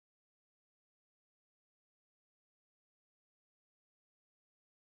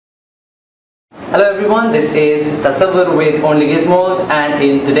Hello everyone, this is Tasavvur with Only Gizmos, and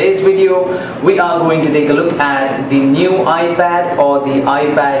in today's video we are going to take a look at the new iPad or the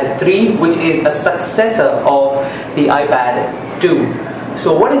iPad 3, which is a successor of the iPad 2.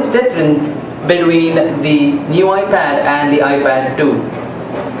 So what is different between the new iPad and the iPad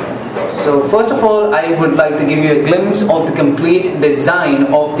 2? So first of all, I would like to give you a glimpse of the complete design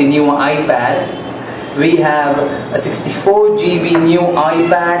of the new iPad. We have a 64 GB new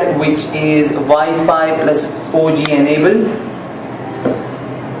iPad which is Wi-Fi plus 4G enabled.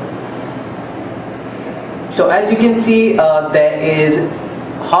 So as you can see, there is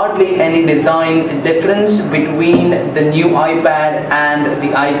hardly any design difference between the new iPad and the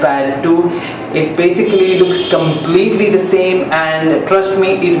iPad 2. It basically looks completely the same, and trust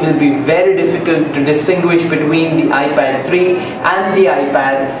me, it will be very difficult to distinguish between the iPad 3 and the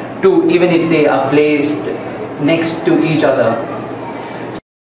iPad 2, even if they are placed next to each other.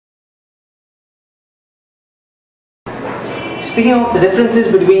 Speaking of the differences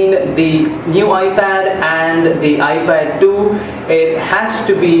between the new iPad and the iPad 2, it has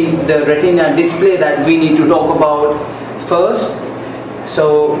to be the Retina display that we need to talk about first.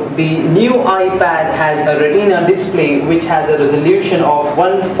 So the new iPad has a Retina display which has a resolution of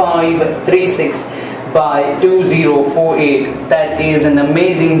 1536 by 2048. That is an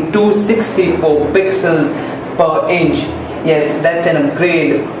amazing 264 pixels per inch. Yes, that's an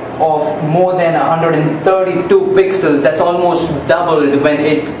upgrade of more than 132 pixels. That's almost doubled when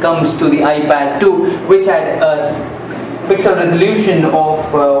it comes to the iPad 2, which had a pixel resolution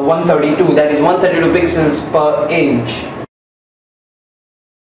of 132, that is 132 pixels per inch.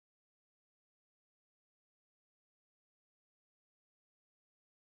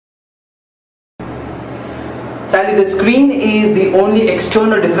 Sadly, the screen is the only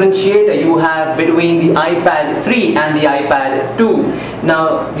external differentiator you have between the iPad 3 and the iPad 2.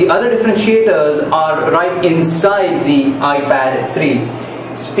 Now, the other differentiators are right inside the iPad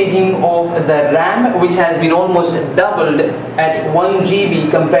 3. Speaking of the RAM, which has been almost doubled at 1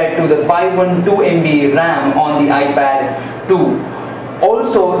 GB compared to the 512 MB RAM on the iPad 2.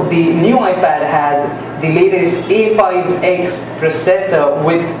 Also, the new iPad has the latest A5X processor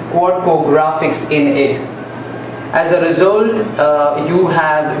with quad-core graphics in it. As a result, you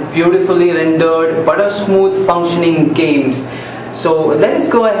have beautifully rendered, butter smooth functioning games. So let us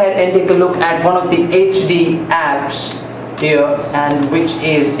go ahead and take a look at one of the HD apps here, and which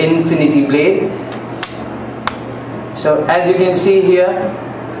is Infinity Blade. So as you can see here,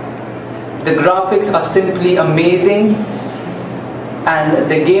 the graphics are simply amazing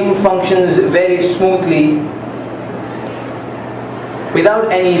and the game functions very smoothly without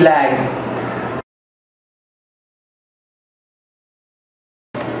any lag.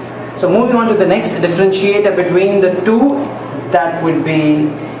 So moving on to the next differentiator between the two, that would be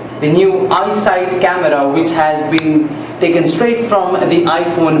the new iSight camera, which has been taken straight from the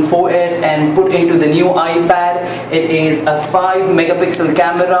iPhone 4S and put into the new iPad. It is a 5 megapixel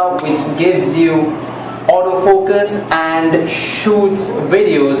camera which gives you autofocus and shoots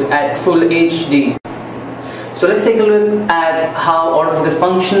videos at full HD. So let's take a look at how autofocus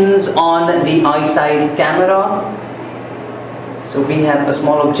functions on the iSight camera. So we have a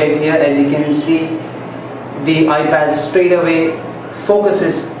small object here. As you can see, the iPad straight away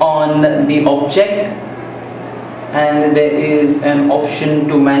focuses on the object, and there is an option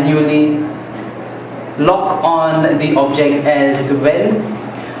to manually lock on the object as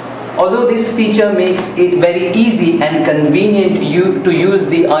well. Although this feature makes it very easy and convenient to use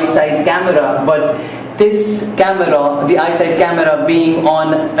the iSight camera, but this camera, the iSight camera, being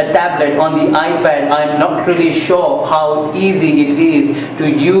on a tablet, on the iPad, I'm not really sure how easy it is to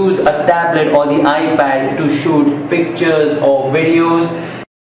use a tablet or the iPad to shoot pictures or videos.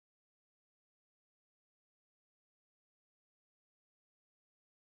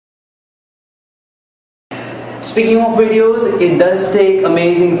 Speaking of videos, it does take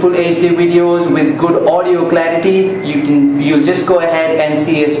amazing full HD videos with good audio clarity. You'll just go ahead and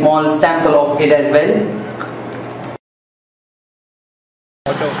see a small sample of it as well.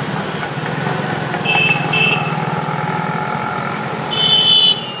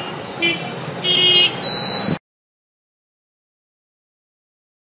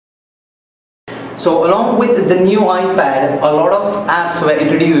 So along with the new iPad, a lot of apps were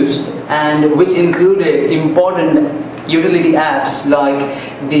introduced, and which included important utility apps like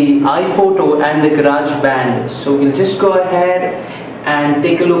the iPhoto and the Garageband. So we'll just go ahead and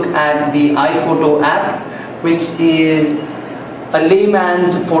take a look at the iPhoto app, which is a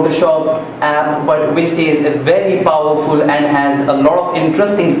layman's Photoshop app, but which is very powerful and has a lot of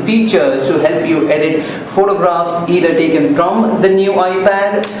interesting features to help you edit photographs either taken from the new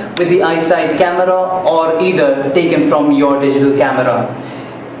iPad with the iSight camera or either taken from your digital camera.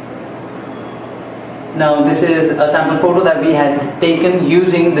 Now this is a sample photo that we had taken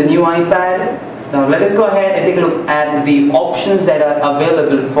using the new iPad. Now let us go ahead and take a look at the options that are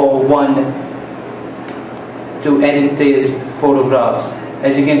available for one to edit these photographs.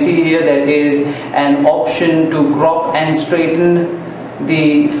 As you can see here, there is an option to crop and straighten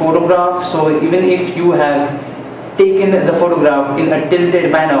the photograph. So even if you have taken the photograph in a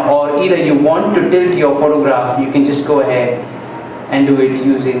tilted manner, or either you want to tilt your photograph, you can just go ahead and do it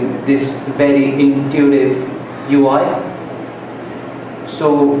using this very intuitive UI.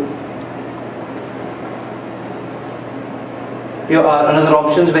 So here are another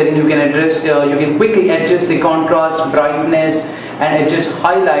options wherein you can you can quickly adjust the contrast, brightness and adjust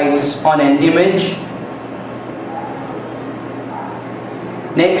highlights on an image.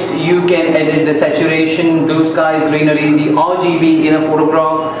 Next, you can edit the saturation, blue skies, greenery, the RGB in a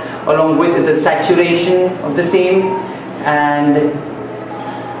photograph along with the saturation of the same. And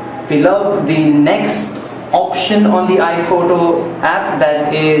we love the next option on the iPhoto app,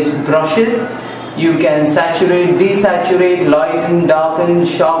 that is brushes. You can saturate, desaturate, lighten, darken,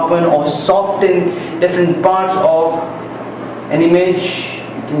 sharpen or soften different parts of an image.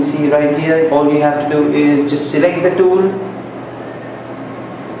 You can see right here, all you have to do is just select the tool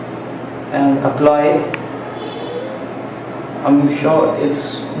and apply it. I'm sure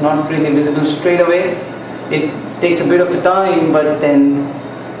it's not really visible straight away. It takes a bit of time, but then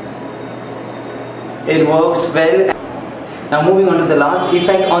it works well. Now moving on to the last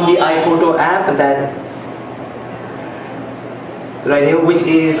effect on the iPhoto app, that right here, which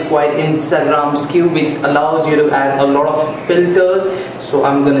is quite Instagram skew, which allows you to add a lot of filters. So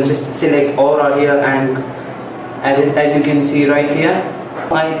I'm gonna just select Aura here and add it, as you can see right here,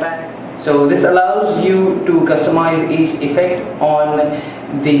 iPad. So this allows you to customize each effect on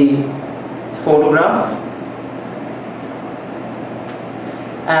the photograph,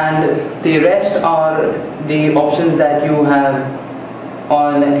 and the rest are the options that you have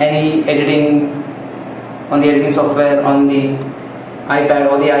on any editing, on the editing software on the iPad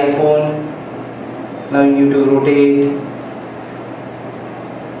or the iPhone, allowing you to rotate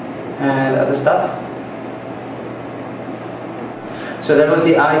and other stuff. So that was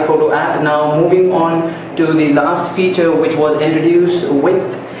the iPhoto app. Now moving on to the last feature which was introduced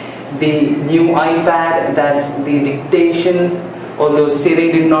with the new iPad, that's the dictation. Although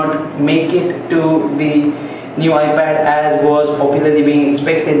Siri did not make it to the new iPad as was popularly being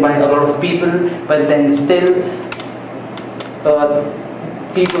expected by a lot of people, but then still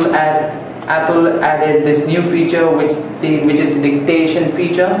people at Apple added this new feature which is the dictation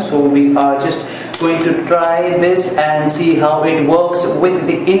feature. So we are just going to try this and see how it works with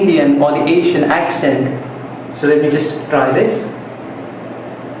the Indian or the Asian accent. So let me just try this.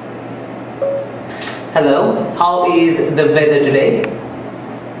 Hello, how is the weather today?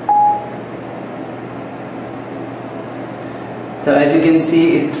 So as you can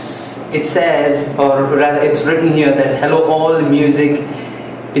see, it says, or rather it's written here, that hello all, music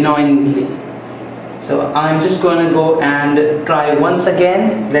benignly. So I'm just going to go and try once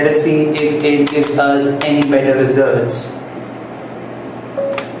again. Let us see if it gives us any better results.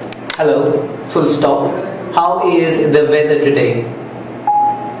 Hello, full stop. How is the weather today?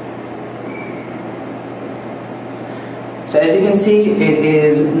 So as you can see, it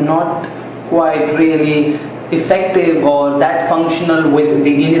is not quite really effective or that functional with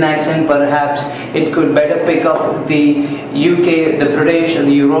the Indian accent. Perhaps it could better pick up the UK, the British, the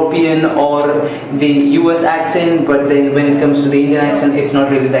European or the US accent, but then when it comes to the Indian accent, it's not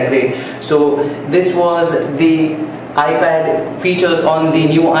really that great. So this was the iPad features on the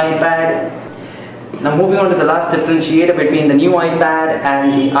new iPad. Now moving on to the last differentiator between the new iPad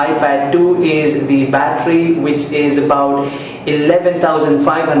and the iPad 2 is the battery, which is about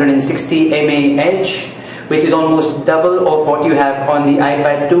 11,560 mAh, which is almost double of what you have on the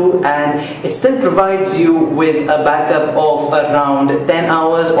iPad 2, and it still provides you with a backup of around 10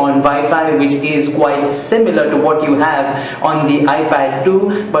 hours on Wi-Fi, which is quite similar to what you have on the iPad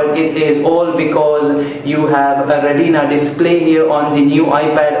 2, but it is all because you have a Retina display here on the new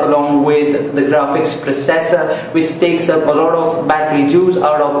iPad along with the graphics processor, which takes up a lot of battery juice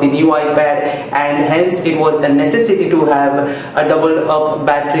out of the new iPad, and hence it was a necessity to have a doubled up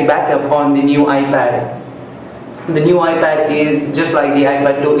battery backup on the new iPad. The new iPad is just like the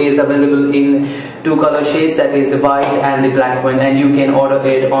iPad 2, is available in 2 color shades, that is the white and the black one, and you can order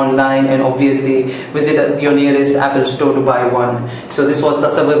it online and obviously visit your nearest Apple store to buy one. So this was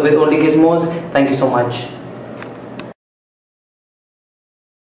Tasavvur with Only Gizmos. Thank you so much.